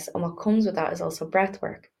for this. And what comes with that is also breath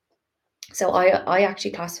work. So I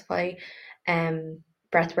actually classify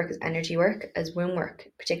breath work as energy work, as womb work,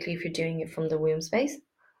 particularly if you're doing it from the womb space.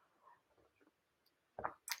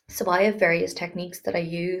 So I have various techniques that I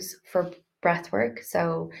use for breath work.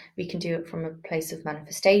 So we can do it from a place of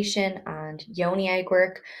manifestation and yoni egg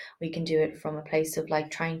work. We can do it from a place of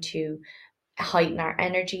like trying to heighten our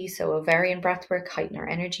energy. So ovarian breath work, heighten our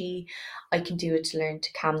energy. I can do it to learn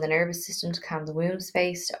to calm the nervous system, to calm the womb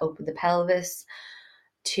space, to open the pelvis,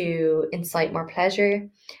 to incite more pleasure.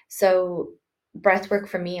 So breath work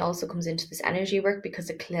for me also comes into this energy work because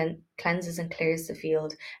it cleanses and clears the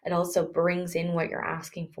field. It also brings in what you're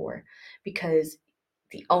asking for, because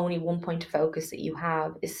the only one point of focus that you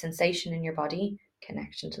have is sensation in your body,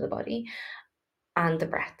 connection to the body, and the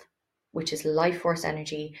breath, which is life force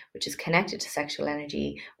energy, which is connected to sexual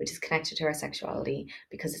energy, which is connected to our sexuality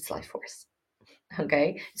because it's life force.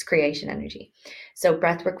 Okay, it's creation energy. So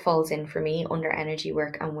breath work falls in for me under energy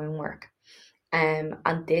work and womb work. And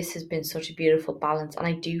this has been such a beautiful balance, and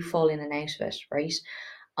I do fall in and out of it, right?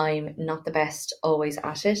 I'm not the best always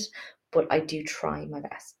at it, but I do try my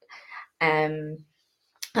best. And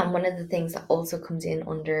one of the things that also comes in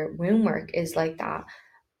under womb work is like that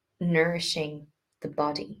nourishing the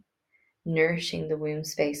body, nourishing the womb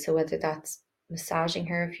space. So whether that's massaging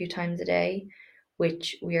her a few times a day,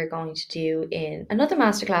 which we are going to do in another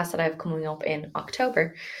masterclass that I have coming up in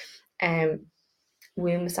October,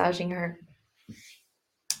 womb massaging her,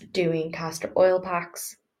 doing castor oil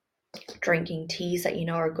packs, drinking teas that you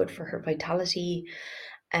know are good for her vitality,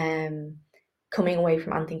 coming away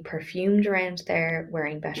from anything perfumed around there,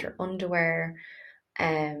 wearing better underwear,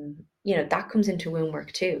 that comes into womb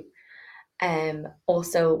work too.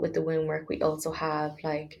 Also with the womb work, we also have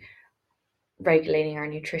like regulating our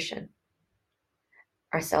nutrition,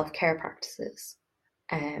 our self-care practices,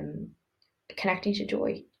 connecting to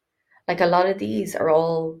joy. Like a lot of these are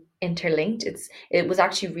all interlinked. It was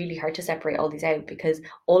actually really hard to separate all these out because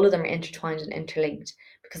all of them are intertwined and interlinked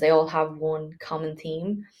because they all have one common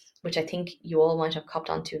theme, which I think you all might have copped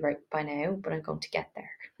onto right by now, but I'm going to get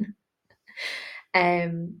there.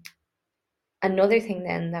 Another thing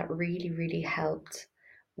then that really, really helped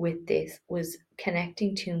with this was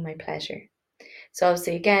connecting to my pleasure. So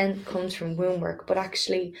obviously again comes from womb work, but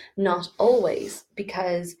actually not always,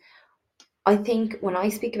 because I think when I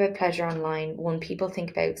speak about pleasure online, when people think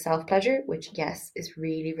about self-pleasure, which yes, is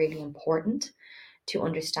really, really important to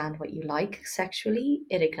understand what you like sexually.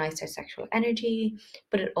 It ignites our sexual energy,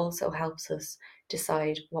 but it also helps us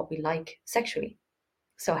decide what we like sexually.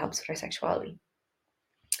 So it helps with our sexuality.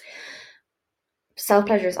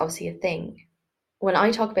 Self-pleasure is obviously a thing. When I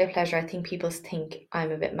talk about pleasure, I think people think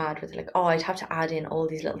I'm a bit mad with it, like, oh, I'd have to add in all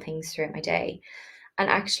these little things throughout my day. And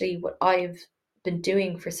actually, what I've been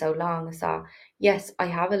doing for so long is that, yes, I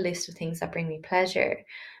have a list of things that bring me pleasure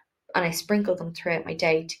and I sprinkle them throughout my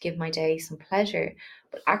day to give my day some pleasure.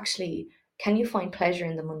 But actually, can you find pleasure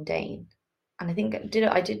in the mundane? And I think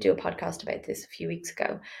I did do a podcast about this a few weeks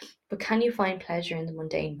ago. But can you find pleasure in the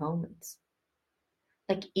mundane moments?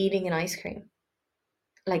 Like eating an ice cream,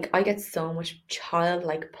 Like, I get so much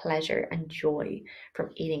childlike pleasure and joy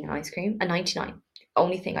from eating an ice cream. A 99.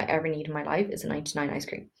 Only thing I ever need in my life is a 99 ice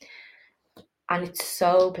cream. And it's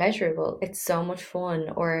so pleasurable. It's so much fun.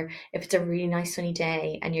 Or if it's a really nice sunny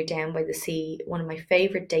day and you're down by the sea, one of my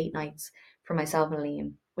favorite date nights for myself and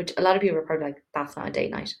Liam, which a lot of people are probably like, that's not a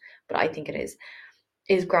date night, but I think it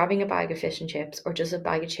is grabbing a bag of fish and chips or just a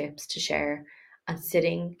bag of chips to share and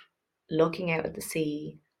sitting, looking out at the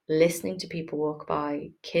sea, listening to people walk by,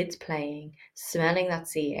 kids playing, smelling that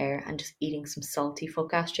sea air, and just eating some salty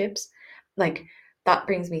fuck ass chips. Like, that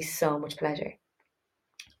brings me so much pleasure.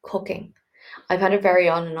 Cooking. I've had a very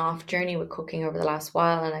on and off journey with cooking over the last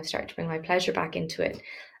while, and I've started to bring my pleasure back into it.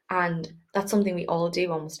 And that's something we all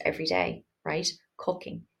do almost every day, right?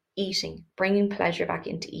 Cooking, eating, bringing pleasure back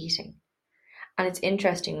into eating. And it's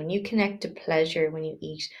interesting when you connect to pleasure when you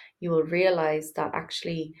eat, you will realize that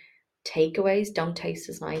actually takeaways don't taste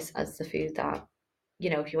as nice as the food that,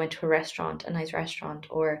 if you went to a restaurant, a nice restaurant,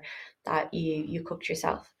 or that you cooked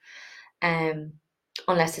yourself. Um,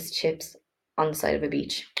 unless it's chips on the side of a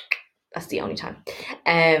beach. That's the only time.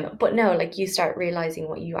 But no, like, you start realizing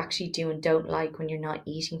what you actually do and don't like when you're not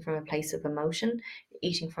eating from a place of emotion, you're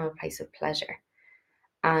eating from a place of pleasure.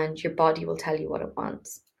 And your body will tell you what it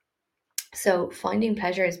wants. So finding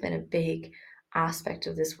pleasure has been a big aspect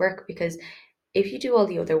of this work, because if you do all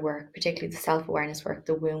the other work, particularly the self-awareness work,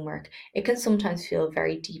 the womb work, it can sometimes feel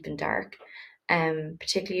very deep and dark,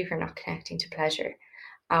 particularly if you're not connecting to pleasure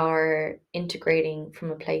or integrating from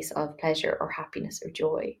a place of pleasure or happiness or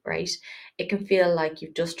joy, right? It can feel like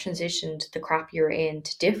you've just transitioned the crap you were in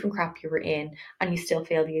to different crap you were in, and you still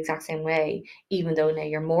feel the exact same way, even though now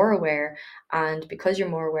you're more aware. And because you're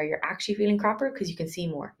more aware, you're actually feeling crapper because you can see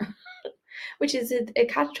more, which is a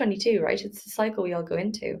catch-22, right? It's the cycle we all go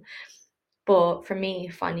into. But for me,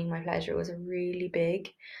 finding my pleasure was a really big,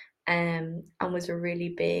 and was a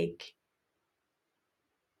really big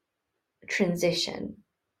transition.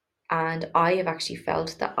 And I have actually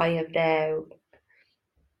felt that I have now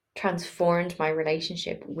transformed my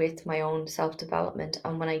relationship with my own self-development.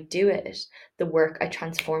 And when I do it, the work, I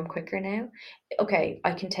transform quicker now. Okay,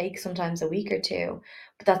 I can take sometimes a week or two,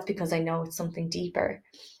 but that's because I know it's something deeper.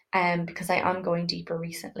 Because I am going deeper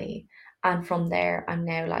recently. And from there, I'm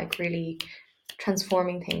now like really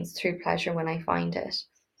transforming things through pleasure when I find it.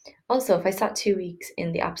 Also, if I sat 2 weeks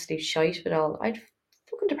in the absolute shite of it all, I'd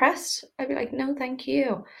fucking depressed. I'd be like, no, thank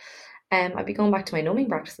you. I'd be going back to my numbing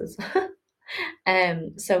practices.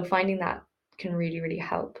 So finding that can really, really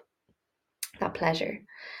help that pleasure.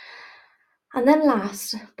 And then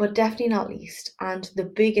last, but definitely not least, and the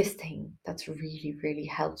biggest thing that's really, really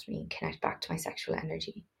helped me connect back to my sexual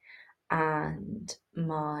energy and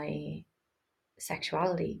my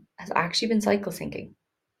sexuality has actually been cycle syncing.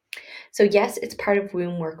 So yes, it's part of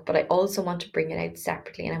womb work, but I also want to bring it out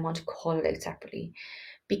separately, and I want to call it out separately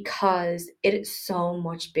because it is so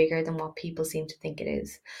much bigger than what people seem to think it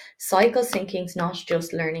is. Cycle syncing is not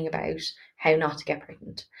just learning about how not to get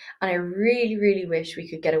pregnant. And I really, really wish we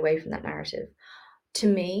could get away from that narrative. To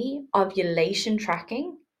me, ovulation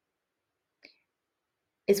tracking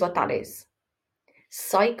is what that is.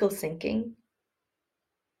 Cycle syncing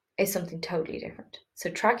is something totally different. So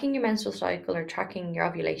tracking your menstrual cycle or tracking your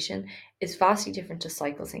ovulation is vastly different to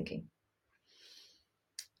cycle syncing.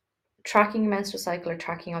 Tracking your menstrual cycle or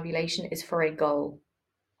tracking ovulation is for a goal.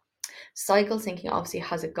 Cycle syncing obviously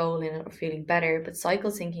has a goal in it of feeling better, but cycle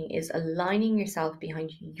syncing is aligning yourself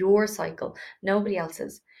behind your cycle, nobody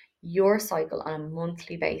else's, your cycle on a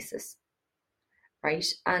monthly basis, right?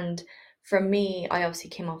 And for me, I obviously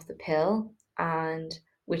came off the pill, and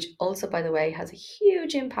which also, by the way, has a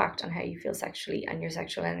huge impact on how you feel sexually and your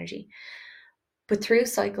sexual energy. But through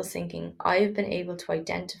cycle syncing, I've been able to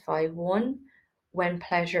identify, one, when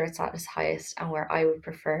pleasure is at its highest and where I would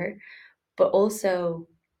prefer, but also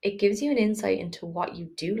it gives you an insight into what you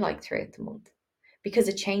do like throughout the month, because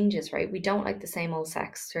it changes, right? We don't like the same old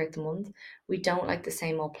sex throughout the month. We don't like the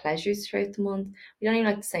same old pleasures throughout the month. We don't even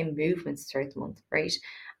like the same movements throughout the month, right?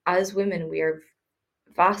 As women, we are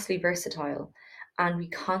vastly versatile and we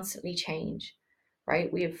constantly change,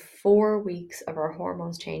 right? We have 4 weeks of our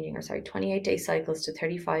hormones changing, or sorry, 28-day cycles to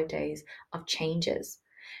 35 days of changes.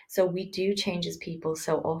 So we do change as people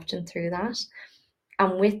so often through that.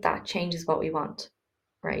 And with that changes what we want,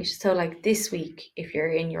 right? So like this week, if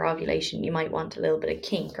you're in your ovulation, you might want a little bit of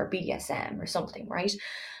kink or BDSM or something, right?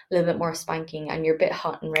 A little bit more spanking, and you're a bit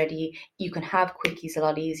hot and ready. You can have quickies a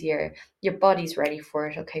lot easier. Your body's ready for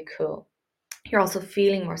it. Okay, cool. You're also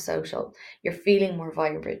feeling more social. You're feeling more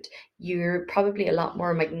vibrant. You're probably a lot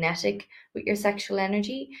more magnetic with your sexual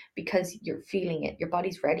energy because you're feeling it. Your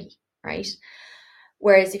body's ready, right?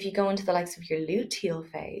 Whereas if you go into the likes of your luteal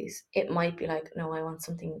phase, it might be like, no, I want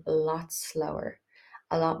something a lot slower,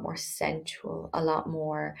 a lot more sensual, a lot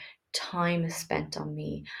more time spent on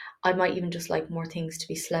me. I might even just like more things to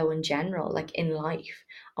be slow in general, like in life.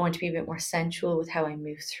 I want to be a bit more sensual with how I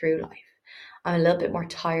move through life. I'm a little bit more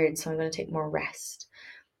tired, so I'm going to take more rest.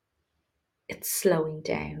 It's slowing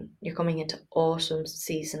down. You're coming into autumn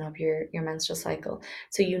season of your menstrual cycle.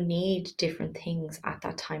 So you need different things at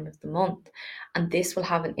that time of the month. And this will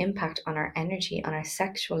have an impact on our energy, on our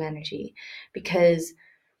sexual energy, because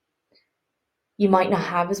you might not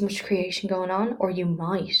have as much creation going on, or you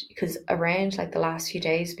might, because around like the last few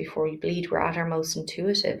days before we bleed, we're at our most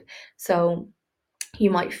intuitive. So you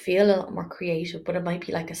might feel a lot more creative, but it might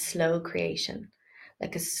be like a slow creation,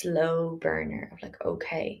 like a slow burner of like,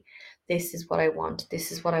 okay, this is what I want.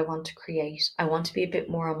 This is what I want to create. I want to be a bit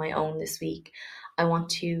more on my own this week. I want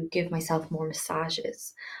to give myself more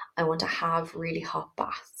massages. I want to have really hot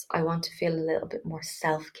baths. I want to feel a little bit more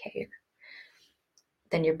self-care.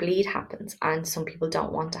 Then your bleed happens, and some people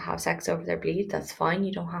don't want to have sex over their bleed. That's fine.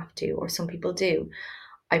 You don't have to, or some people do.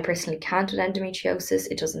 I personally can't with endometriosis.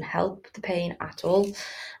 It doesn't help the pain at all.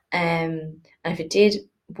 And if it did,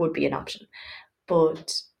 would be an option.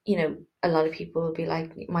 But, you know, a lot of people will be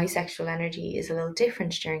like, my sexual energy is a little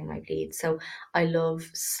different during my bleed. So I love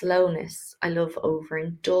slowness. I love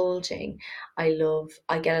overindulging.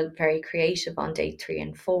 I get very creative on day 3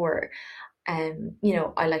 and 4. You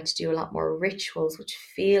know, I like to do a lot more rituals, which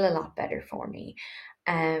feel a lot better for me.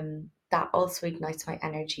 That also ignites my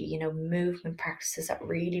energy, you know, movement practices that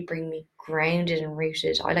really bring me grounded and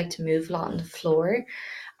rooted. I like to move a lot on the floor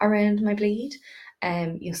around my bleed.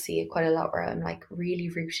 You'll see it quite a lot where I'm like really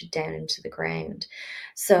rooted down into the ground.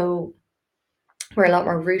 So we're a lot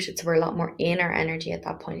more rooted, so we're a lot more in our energy at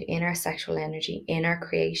that point, in our sexual energy, in our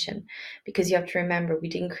creation. Because you have to remember, we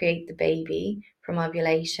didn't create the baby from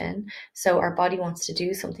ovulation, so our body wants to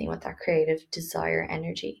do something with that creative desire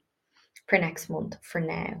energy for next month, for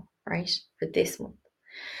now, right? For this month.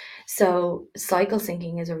 So cycle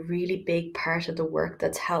syncing is a really big part of the work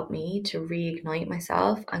that's helped me to reignite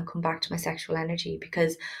myself and come back to my sexual energy,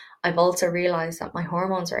 because I've also realized that my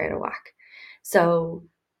hormones are out of whack. So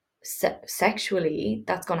sexually,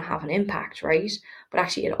 that's going to have an impact, right? But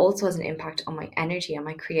actually, it also has an impact on my energy, on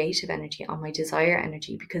my creative energy, on my desire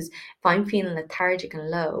energy. Because if I'm feeling lethargic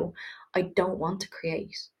and low, I don't want to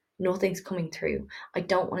create. Nothing's coming through. I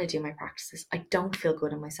don't want to do my practices. I don't feel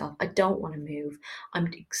good in myself. I don't want to move. I'm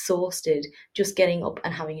exhausted. Just getting up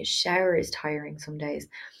and having a shower is tiring some days.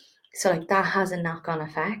 So like that has a knock-on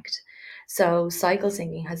effect. So cycle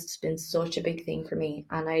syncing has been such a big thing for me,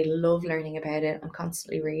 and I love learning about it. I'm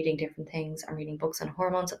constantly reading different things. I'm reading books on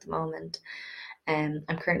hormones at the moment. I'm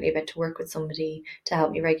currently about to work with somebody to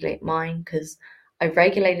help me regulate mine, because I've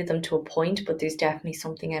regulated them to a point, but there's definitely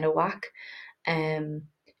something out of whack.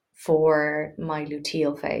 For my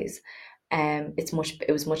luteal phase. It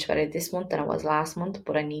was much better this month than it was last month,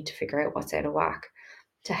 but I need to figure out what's out of whack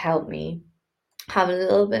to help me have a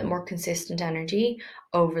little bit more consistent energy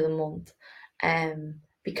over the month.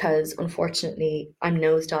 Because unfortunately I'm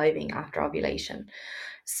nosediving after ovulation.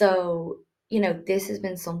 So, you know, this has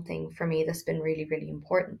been something for me that's been really, really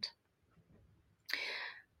important.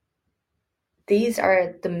 These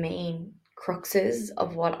are the main cruxes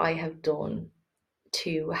of what I have done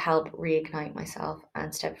to help reignite myself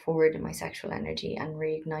and step forward in my sexual energy and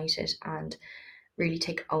reignite it and really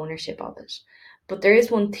take ownership of it. But there is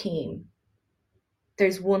one theme.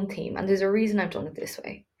 There's one theme, and there's a reason I've done it this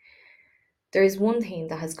way. There is one theme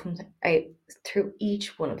that has come out through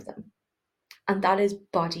each one of them, and that is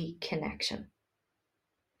body connection.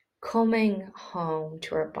 Coming home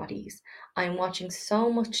to our bodies. I'm watching so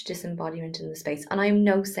much disembodiment in the space, and I'm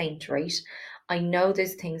no saint, right? I know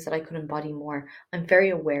there's things that I could embody more. I'm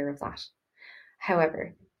very aware of that.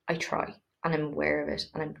 However, I try, and I'm aware of it,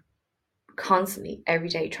 and I'm constantly every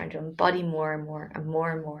day trying to embody more and more and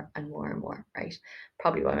more and more and more and more, right?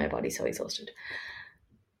 Probably why my body's so exhausted.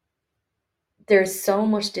 There's so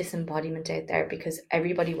much disembodiment out there because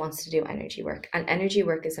everybody wants to do energy work, and energy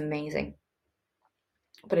work is amazing.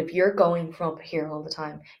 But if you're going from up here all the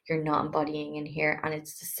time, you're not embodying in here. And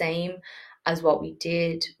it's the same as what we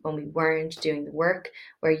did when we weren't doing the work,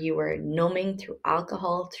 where you were numbing through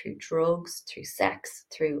alcohol, through drugs, through sex,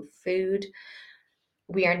 through food.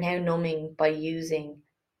 We are now numbing by using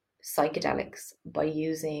psychedelics, by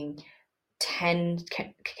using 10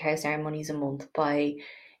 cacao ceremonies a month, by,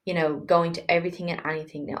 you know, going to everything and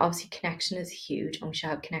anything. Now, obviously, connection is huge and we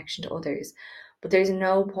should have connection to others, but there's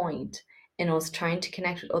no point in us trying to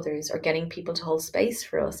connect with others or getting people to hold space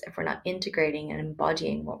for us if we're not integrating and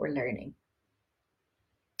embodying what we're learning.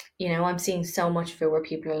 You know, I'm seeing so much of it where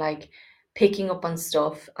people are like picking up on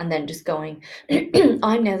stuff and then just going,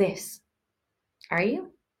 I'm now this. Are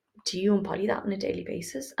you? Do you embody that on a daily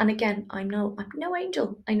basis? And again, I'm no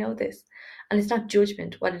angel. I know this. And it's not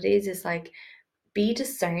judgment. What it is like, be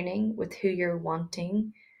discerning with who you're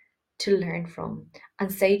wanting to learn from,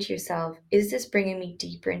 and say to yourself, is this bringing me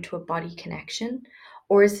deeper into a body connection,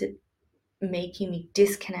 or is it making me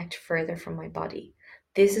disconnect further from my body?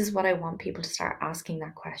 This is what I want people to start asking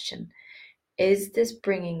that question. Is this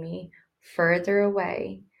bringing me further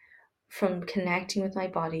away from connecting with my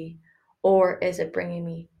body, or is it bringing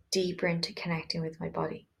me deeper into connecting with my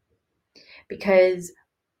body? Because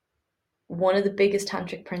one of the biggest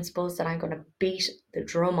tantric principles that I'm going to beat the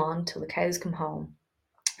drum on till the cows come home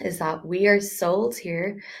is that we are souls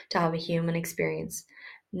here to have a human experience,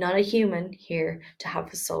 not a human here to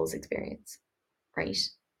have a soul's experience, right?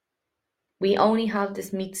 We only have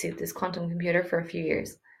this meat suit, this quantum computer, for a few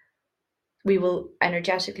years. We will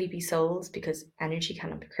energetically be souls because energy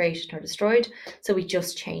cannot be created nor destroyed, so we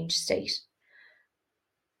just change state.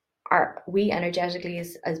 We energetically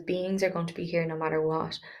as beings are going to be here no matter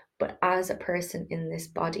what, but as a person in this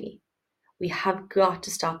body, we have got to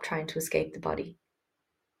stop trying to escape the body.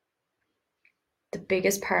 The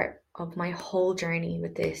biggest part of my whole journey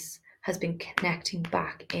with this has been connecting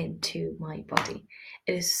back into my body.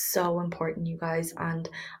 It is so important, you guys, and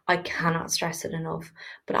I cannot stress it enough,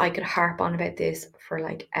 but I could harp on about this for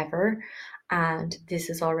like ever, and this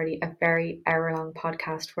is already a very hour-long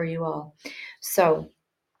podcast for you all. So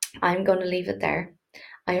I'm going to leave it there.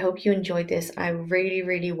 I hope you enjoyed this. I really,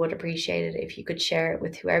 really would appreciate it if you could share it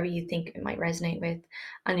with whoever you think it might resonate with.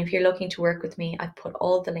 And if you're looking to work with me, I've put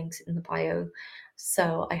all the links in the bio.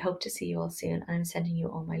 So I hope to see you all soon. And I'm sending you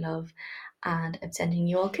all my love, and I'm sending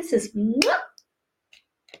you all kisses. Mwah!